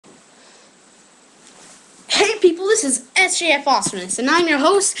people, this is sjfawesomness, and I'm your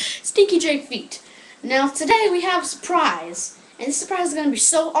host, Stinky J Feet. Now today we have a surprise, and this surprise is going to be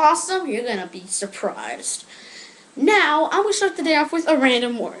so awesome, you're going to be surprised. Now, I'm going to start the day off with a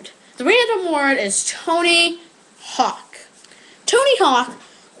random word. The random word is Tony Hawk. Tony Hawk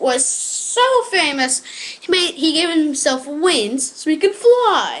was so famous, he gave himself wings so he could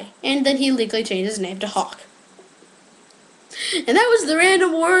fly, and then he legally changed his name to Hawk. And that was the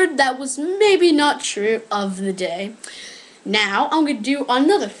random word that was maybe not true of the day. Now, I'm going to do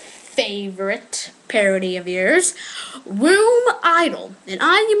another favorite parody of yours, Room Idol. And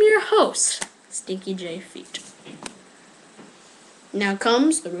I am your host, Stinky J Feet. Now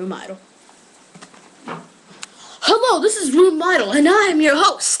comes the Room Idol. Hello, this is Room Idol, and I am your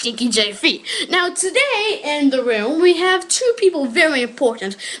host, Stinky J Feet. Now, today in the room, we have two people very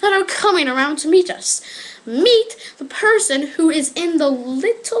important that are coming around to meet us. Meet the person who is in the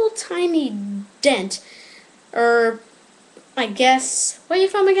little tiny dent, I guess, where are you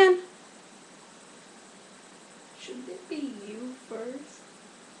from again? Shouldn't it be you first?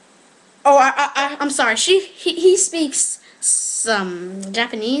 Oh, I'm sorry, he speaks some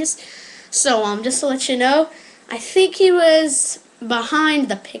Japanese, so, just to let you know, I think he was behind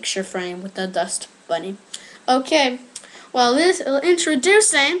the picture frame with the dust bunny. Okay, well,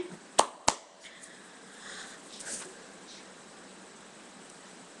 introducing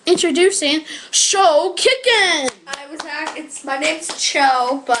Show Kickin'! My name's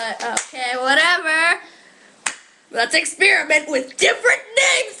Cho, but okay, whatever. Let's experiment with different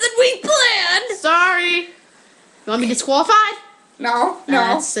names than we planned. Sorry. You want me disqualified? No.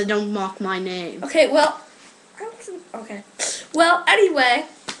 So don't mock my name. Okay, well, okay. Well, anyway,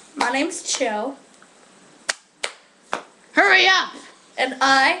 my name's Cho, Hurry up! and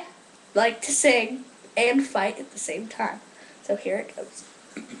I like to sing and fight at the same time. So here it goes.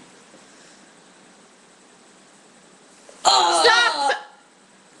 Stop!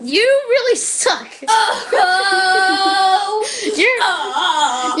 You really suck.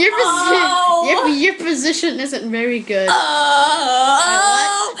 Your position isn't very good. Everybody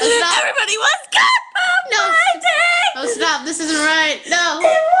was good. No, stop. This isn't right. No.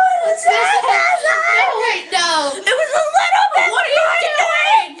 It was No. It was a little bit. What are you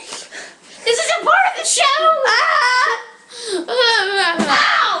doing? This isn't part of the show.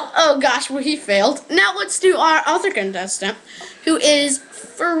 Oh gosh, well he failed. Now let's do our other contestant, who is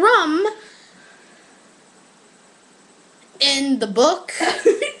from in the book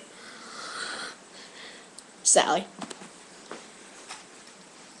Sally.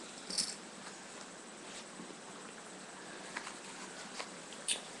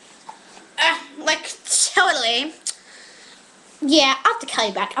 Totally. Yeah, I'll have to call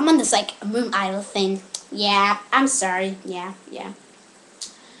you back. I'm on this Room Idol thing. Yeah, I'm sorry. Yeah.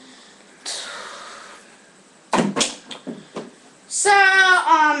 So,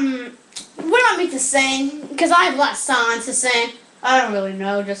 what do you want me to sing? Because I have a lot of songs to sing. I don't really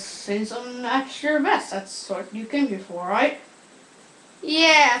know, just sing something at your best. That's what you came here for, right?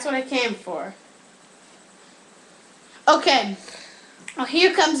 Yeah, that's what I came for. Okay, well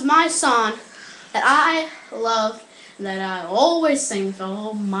here comes my song that I love and that I always sing with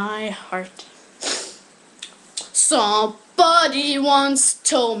all my heart. Somebody once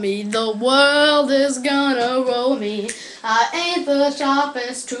told me the world is gonna roll me. I ain't the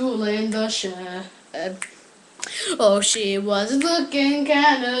sharpest tool in the shed. Oh, she was looking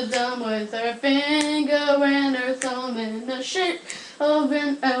kinda dumb with her finger and her thumb in the shape of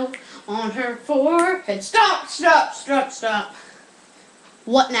an L on her forehead. Stop.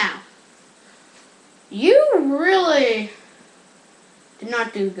 What now? You really did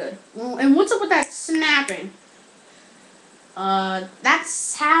not do good. Well, and what's up with that snapping?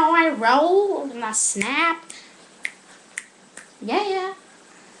 That's how I roll, and I snap. Yeah.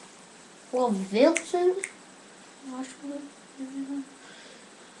 Well, Wilson.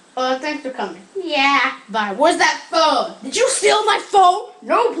 Thanks for coming. Yeah, bye. Where's that phone? Did you steal my phone?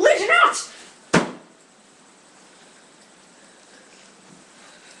 No, please not.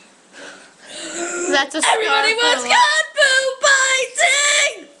 That's a scar. Everybody was good. Boo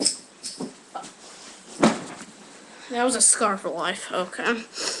biting. That was a scar for life. Okay.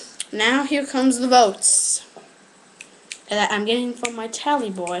 Now here comes the votes that I'm getting from my tally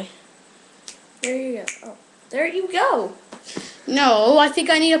boy. There you go. Oh, there you go. No, I think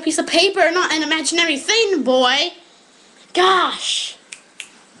I need a piece of paper, not an imaginary thing, boy. Gosh.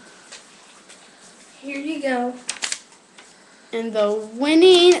 Here you go. And the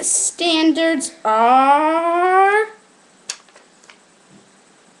winning standards are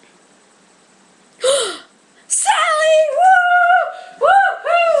Sally! Woo!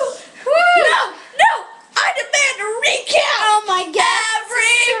 Woo-hoo! Woo! No! I demand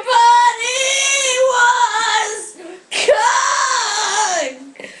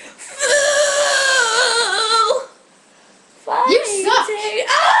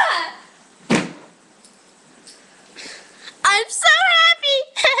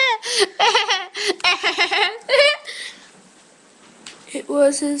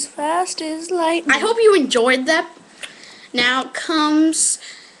was as fast as lightning. I hope you enjoyed that. Now comes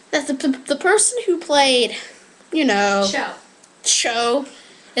that the person who played, you know, Cho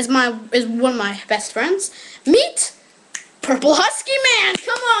is one of my best friends. Meet Purple Husky Man.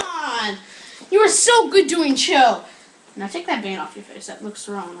 Come on, you are so good doing Cho. Now take that band off your face. That looks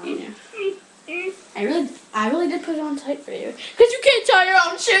wrong on you. I really did put it on tight for you, because you can't tie your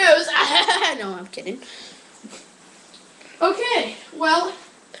own shoes. No, I'm kidding. Okay, well.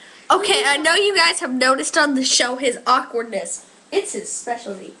 Okay, I know you guys have noticed on the show his awkwardness. It's his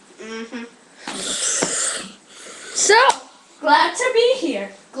specialty. So, glad to be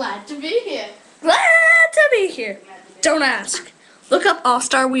here. Glad to be here. Glad to be here. Don't ask. Look up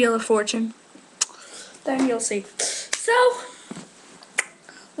All-Star Wheel of Fortune. Then you'll see. So,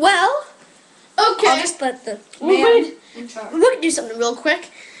 well, okay. I'll just let the We're going to do something real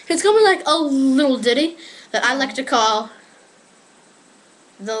quick. It's going to be like a little ditty that I like to call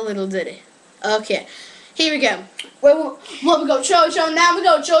the little ditty. Okay, here we go. Well, we go Cho now, we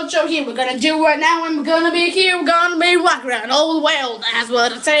go Cho here. We're gonna do right now, and we're gonna be here. We're gonna be walking around all the world. That's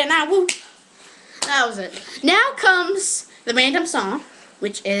what I'm saying now. Woo. That was it. Now comes the random song,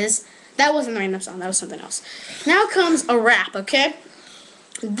 which is that wasn't the random song. That was something else. Now comes a rap. Okay,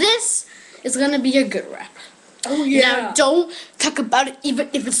 this is gonna be a good rap. Oh yeah. Now don't talk about it even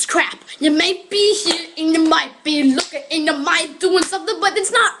if it's crap. You may be here and you might be looking and you might doing something, but it's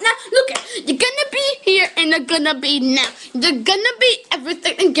not now. Look at you're gonna be here and you're gonna be now. You're gonna be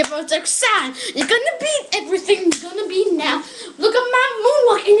everything and give us a sign. You're gonna be everything. You're gonna be now. Look at my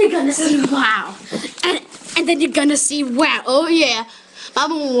moonwalk and you're gonna see wow. And then you're gonna see wow. Oh yeah, my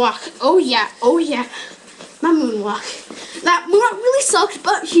moonwalk. Oh yeah. Oh yeah, my moonwalk. That moonwalk really sucks,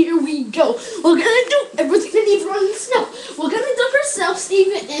 but here we go. We're gonna do everything that even on the snow. We're gonna dump ourselves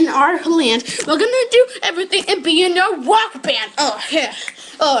even in our land. We're gonna do everything and be in our walk band. Oh yeah.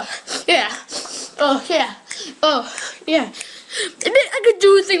 Oh yeah. Oh yeah. Oh yeah. And then I could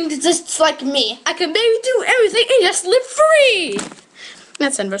do things just like me. I could maybe do everything and just live free.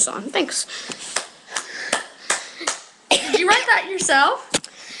 That's the end of our song. Thanks. Did you write that yourself?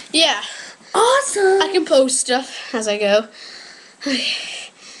 Yeah. Awesome. I can post stuff as I go.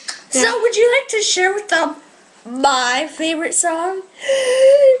 So, would you like to share with them my favorite song?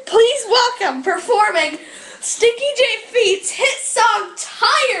 Please welcome performing Stinky J Feet's hit song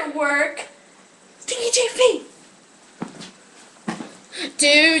Tire Work. Stinky J Feet. Do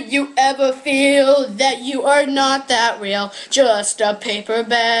you ever feel that you are not that real? Just a paper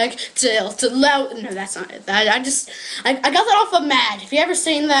bag tilted loud. No, that's not it. I got that off of Mad. If you ever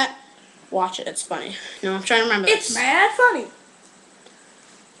seen that, watch it. It's funny. No, I'm trying to remember It's this. mad funny.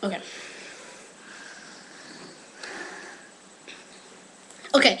 Okay.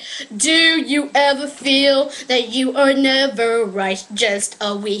 Okay, do you ever feel that you are never right? Just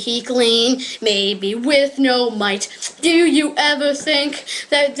a weakling, maybe with no might. Do you ever think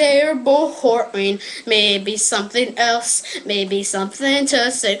that they're boring? Maybe something else, maybe something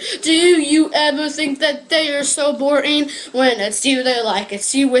to say. Do you ever think that they are so boring? When it's you they like,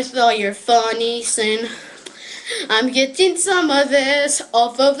 it's you with all your funny sin. I'm getting some of this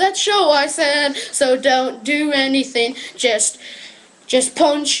off of that show I said, so don't do anything, just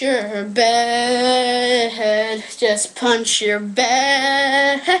punch your bed, just punch your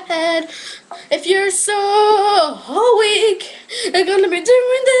bed. If you're so weak, you're gonna be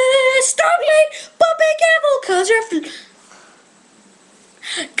doing this strongly, but be careful cause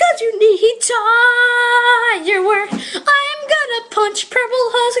you need tire work. I'm gonna punch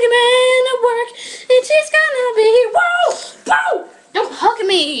Purple Husky Man at work, and she's gonna be, whoa, whoa, don't hug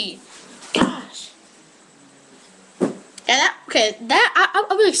me. Gosh. Yeah, I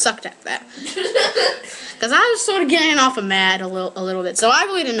really sucked at that. Because I was sort of getting off of Mad a little bit, so I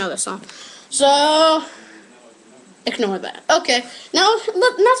really didn't know this song. So, ignore that. Okay, now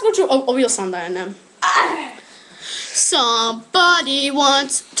let's go to a real song that I know. Somebody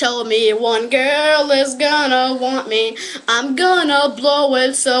once told me one girl is gonna want me. I'm gonna blow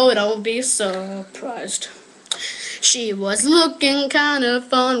it, so don't be surprised. She was looking kind of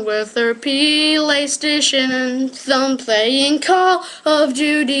fun with her PlayStation and thumb playing Call of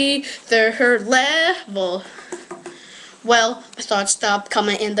Duty third level. Well, my thoughts stopped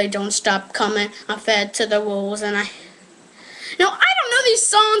coming and they don't stop coming. I fed to the wolves and I don't know these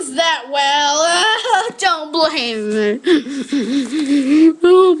songs that well. Don't blame me.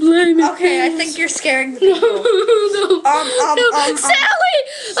 Don't blame me. Okay, I think you're scaring the people. No. Sally!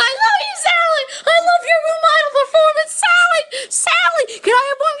 I love you, Sally! I love your role model performance, Sally! Sally! Can I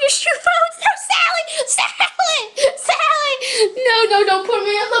have one of your shoe phones? No, Sally! Sally! Sally! No, don't put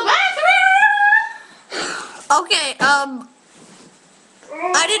me in the bathroom! Okay,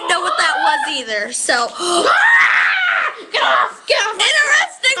 I didn't know what that was either, so. Get off! Get off!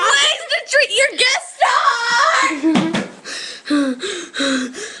 Interesting ways to treat your guest dog!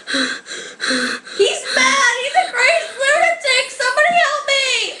 He's mad! He's a crazy lunatic! Somebody help me!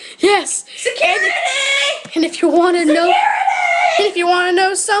 Yes! Security! And if you want to know, Security! if you want to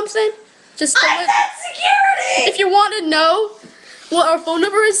know something, just I said security! if you want to know what our phone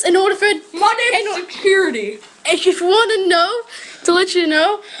number is in order for My name's Security. if you want to know, to let you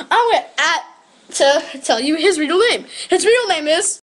know, I'm going to tell you his real name. His real name is